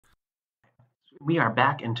We are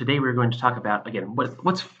back, and today we're going to talk about, again,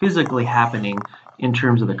 what's physically happening in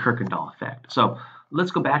terms of the Kirkendall effect. So let's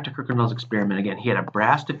go back to Kirkendall's experiment again. He had a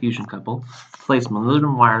brass diffusion couple, placed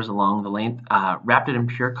molybdenum wires along the length, wrapped it in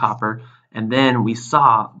pure copper, and then we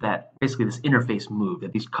saw that basically this interface moved,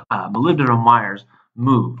 that these molybdenum wires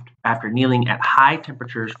moved after annealing at high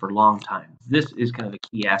temperatures for long time. This is kind of a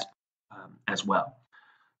key aspect as well.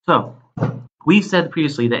 So we said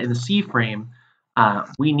previously that in the C frame,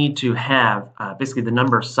 we need to have basically the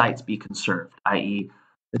number of sites be conserved, i.e.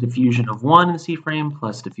 the diffusion of 1 in the C frame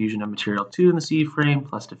plus diffusion of material 2 in the C frame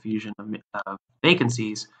plus diffusion of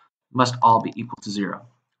vacancies must all be equal to 0.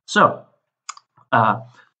 So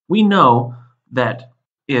we know that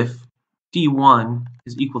if D1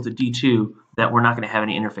 is equal to D2, that we're not going to have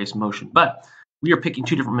any interface motion, but we are picking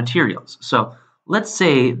two different materials. So let's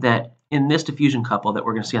say that in this diffusion couple that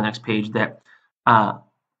we're going to see on the next page that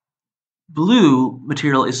blue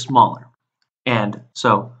material is smaller. And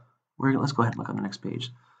so let's go ahead and look on the next page.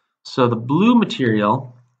 So the blue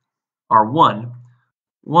material are 1.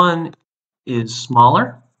 1 is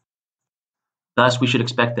smaller. Thus, we should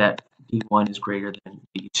expect that D1 is greater than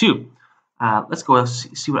D2. Let's go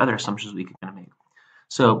see what other assumptions we can kind of make.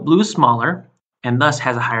 So blue is smaller and thus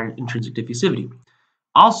has a higher intrinsic diffusivity.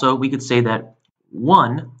 Also, we could say that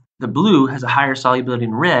 1, the blue has a higher solubility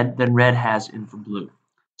in red than red has in for blue.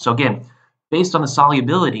 So again, based on the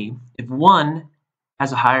solubility, if 1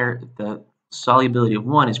 has a higher, the solubility of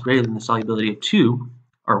 1 is greater than the solubility of 2,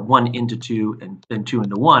 or 1 into 2 and then 2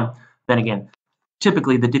 into 1, then again,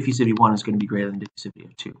 typically the diffusivity of 1 is going to be greater than the diffusivity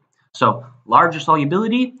of 2. So larger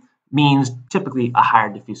solubility means typically a higher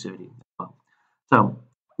diffusivity as well. So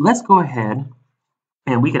let's go ahead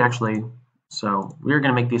and we could actually, so we're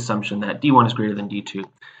going to make the assumption that D1 is greater than D2.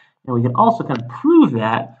 And we can also kind of prove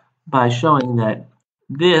that by showing that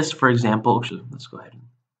this, for example, actually, let's go ahead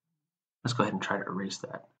and try to erase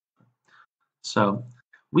that. So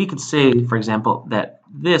we could say, for example, that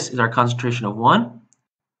this is our concentration of 1,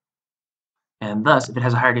 and thus, if it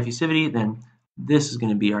has a higher diffusivity, then this is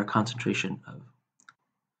going to be our concentration of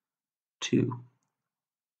 2.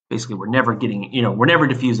 Basically, we're never getting, we're never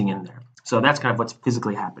diffusing in there. So that's kind of what's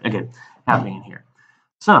physically happening in here.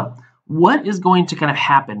 So what is going to kind of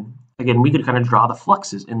happen? Again, we could kind of draw the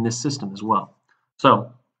fluxes in this system as well.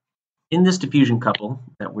 So in this diffusion couple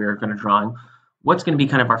that we're going to drawing, what's going to be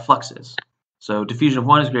kind of our fluxes? So diffusion of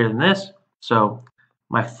 1 is greater than this. So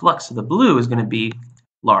my flux of the blue is going to be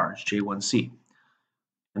large, J1C.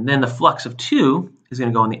 And then the flux of 2 is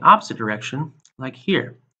going to go in the opposite direction, like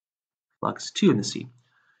here, flux 2 in the C.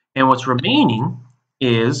 And what's remaining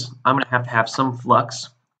is I'm going to have some flux,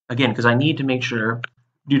 again, because I need to make sure,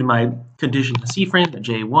 due to my condition in the C frame, that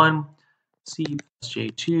J1 C plus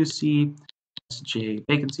J2 C plus J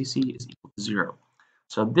vacancy C is equal to 0.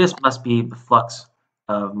 So this must be the flux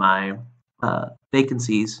of my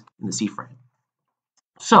vacancies in the C frame.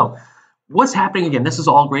 So what's happening, again, this is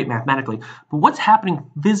all great mathematically, but what's happening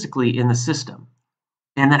physically in the system?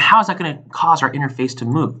 And then how is that going to cause our interface to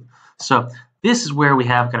move? So this is where we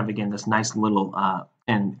have kind of, again, this nice little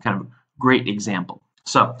and kind of great example.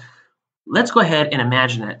 So let's go ahead and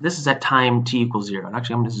imagine that this is at time t equals 0. And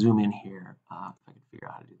actually, I'm going to zoom in here if I can figure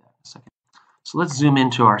out how to do that in a second. So let's zoom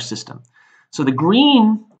into our system. So the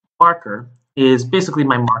green marker is basically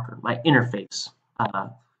my marker, my interface.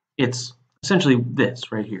 It's essentially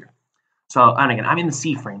this right here. So, and again, I'm in the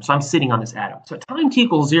C frame, so I'm sitting on this atom. So at time t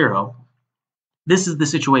equals 0, this is the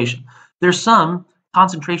situation. There's some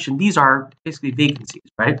concentration. These are basically vacancies,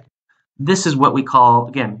 right? This is what we call,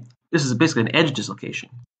 again, this is basically an edge dislocation.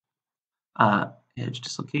 Edge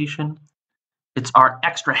dislocation. It's our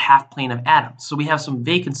extra half plane of atoms. So we have some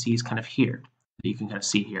vacancies kind of here that you can kind of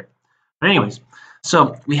see here. But anyways,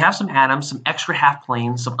 so we have some atoms, some extra half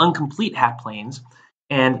planes, some incomplete half planes.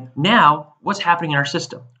 And now what's happening in our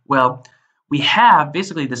system? Well, we have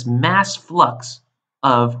basically this mass flux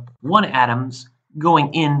of 1 atoms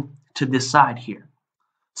going in to this side here.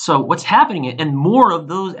 So what's happening, and more of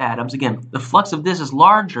those atoms, again, the flux of this is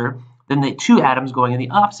larger than the 2 atoms going in the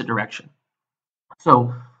opposite direction.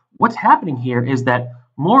 So what's happening here is that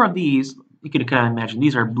more of these, you can kind of imagine,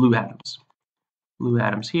 these are blue atoms. Blue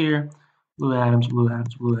atoms here, blue atoms, blue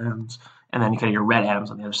atoms, blue atoms, and then you kind of your red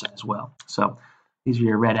atoms on the other side as well. So these are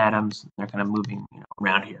your red atoms, they're kind of moving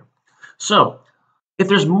around here. So if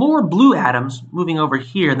there's more blue atoms moving over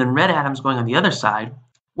here than red atoms going on the other side,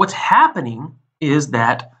 what's happening is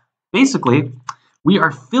that basically we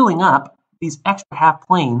are filling up these extra half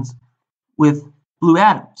planes with blue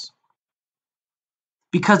atoms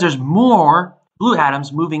because there's more blue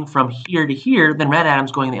atoms moving from here to here than red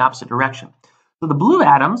atoms going in the opposite direction. So the blue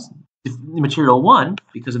atoms, material 1,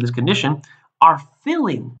 because of this condition, are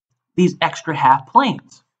filling these extra half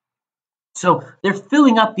planes. So they're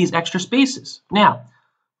filling up these extra spaces. Now,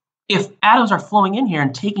 if atoms are flowing in here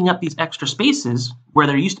and taking up these extra spaces where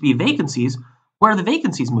there used to be vacancies, where are the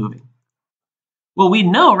vacancies moving? Well, we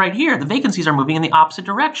know right here the vacancies are moving in the opposite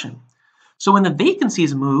direction. So when the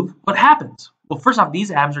vacancies move, what happens? Well, first off,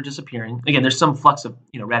 these atoms are disappearing. Again, there's some flux of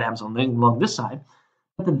red atoms along this side,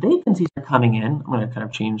 but the vacancies are coming in. I'm going to kind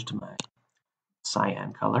of change to my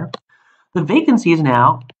cyan color. The vacancies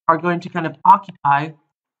now are going to kind of occupy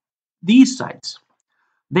these sites.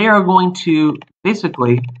 They are going to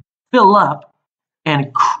basically fill up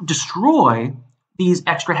and destroy these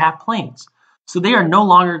extra half planes. So they are no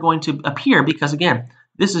longer going to appear because, again,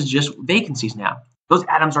 this is just vacancies now. Those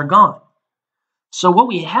atoms are gone. So what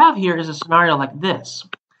we have here is a scenario like this.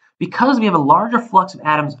 Because we have a larger flux of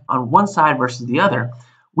atoms on one side versus the other,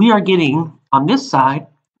 we are getting, on this side,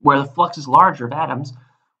 where the flux is larger of atoms,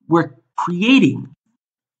 we're creating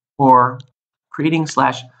 /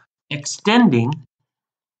 extending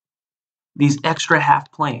these extra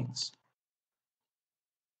half planes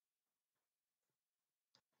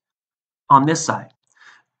on this side.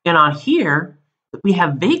 And on here, we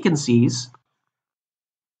have vacancies.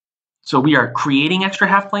 So we are creating extra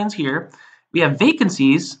half planes here. We have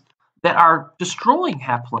vacancies that are destroying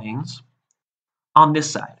half planes on this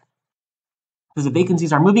side. Because the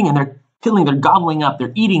vacancies are moving and they're gobbling up,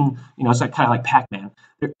 they're eating, it's like kind of like Pac-Man.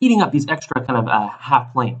 They're eating up these extra kind of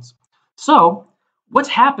half planes. So what's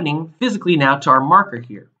happening physically now to our marker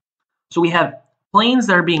here? So we have planes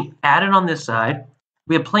that are being added on this side.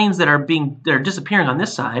 We have planes that are disappearing on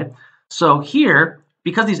this side. So here,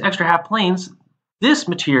 because these extra half planes, this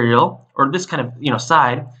material or this kind of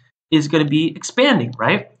side is going to be expanding,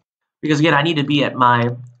 right? Because again, I need to be at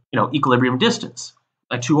my equilibrium distance,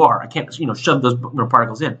 like 2r. I can't shove those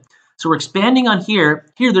particles in. So we're expanding on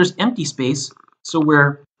here. Here there's empty space, so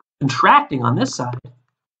we're contracting on this side.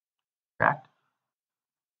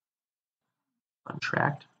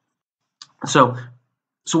 Contract. So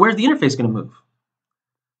where's the interface going to move?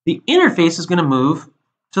 The interface is going to move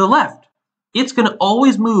to the left. It's going to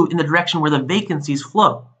always move in the direction where the vacancies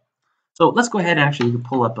flow. So let's go ahead and actually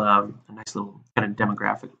pull up a nice little kind of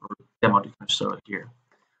demographic or demo to kind of show it here.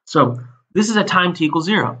 So this is at time t equals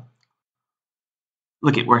 0.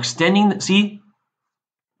 Look at, we're extending, see,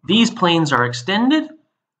 these planes are extended,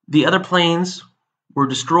 the other planes were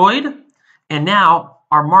destroyed, and now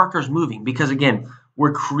our marker's moving because again,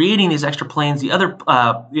 we're creating these extra planes. The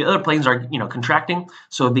other planes are contracting,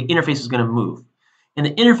 so the interface is going to move, and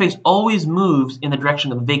the interface always moves in the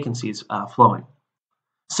direction of the vacancies flowing.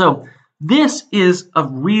 So this is a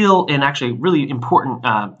real and actually really important.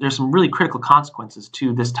 There's some really critical consequences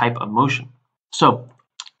to this type of motion. So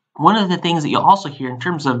one of the things that you'll also hear in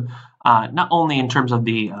terms of not only in terms of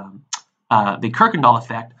the Kirkendall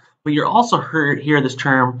effect, but you'll also hear this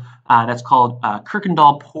term that's called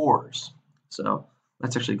Kirkendall pores. So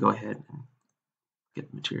let's actually go ahead and get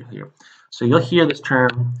the material here. So you'll hear this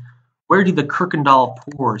term, where do the Kirkendall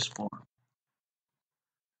pores form?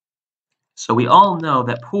 So we all know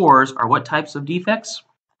that pores are what types of defects?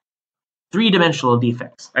 Three-dimensional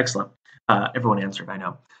defects. Excellent. Everyone answered, I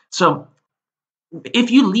know. So if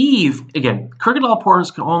you leave, again, Kirkendall pores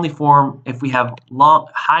can only form if we have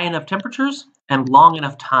high enough temperatures and long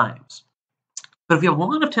enough times. But if you have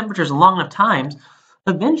long enough temperatures and long enough times,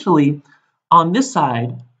 eventually on this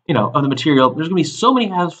side, of the material, there's going to be so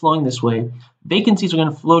many atoms flowing this way. Vacancies are going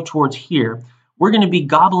to flow towards here. We're going to be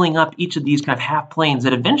gobbling up each of these kind of half planes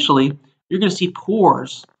that eventually you're going to see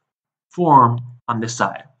pores form on this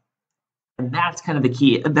side. And that's kind of the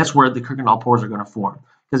key. That's where the Kirkendall pores are going to form.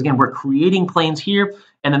 Because again, we're creating planes here,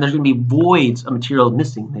 and then there's going to be voids of material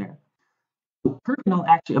missing there. Kirkendall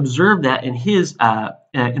actually observed that in his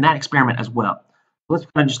in that experiment as well. Let's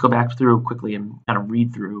kind of just go back through quickly and kind of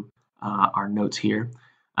read through our notes here.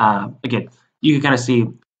 Again, you can kind of see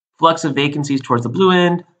flux of vacancies towards the blue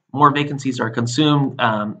end. More vacancies are consumed.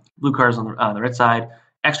 Blue cars on the red side.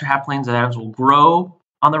 Extra half planes of atoms will grow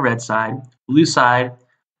on the red side. Blue side,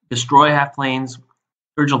 destroy half planes.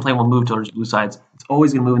 Original plane will move towards blue sides. It's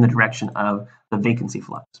always going to move in the direction of the vacancy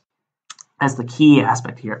flux. That's the key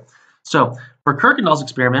aspect here. So for Kirkendall's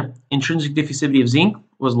experiment, intrinsic diffusivity of zinc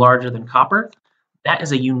was larger than copper. That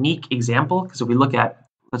is a unique example because if we look at,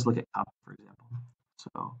 let's look at copper, for example.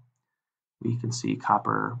 So we can see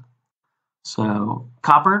copper. So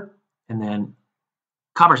copper, and then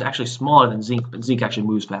copper is actually smaller than zinc, but zinc actually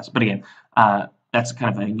moves fast. But again, that's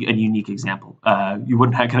kind of a unique example. You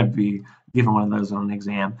wouldn't have going to be given one of those on an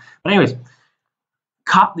exam. But anyways,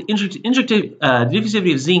 the intrinsic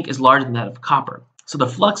diffusivity of zinc is larger than that of copper. So the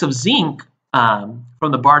flux of zinc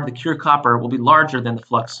from the bar to the pure copper will be larger than the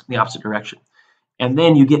flux in the opposite direction. And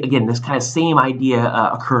then you get, again, this kind of same idea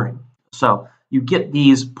occurring. So you get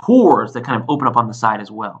these pores that kind of open up on the side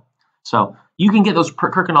as well. So you can get those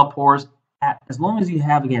Kirkendall pores as long as you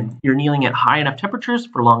have, again, you're annealing at high enough temperatures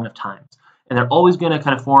for long enough times. And they're always going to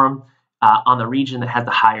kind of form on the region that has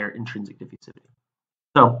the higher intrinsic diffusivity.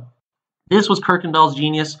 So this was Kirkendall's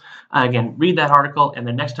genius. Again, read that article, and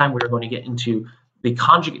then next time we're going to get into the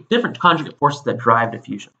different conjugate forces that drive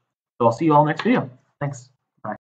diffusion. So I'll see you all next video. Thanks.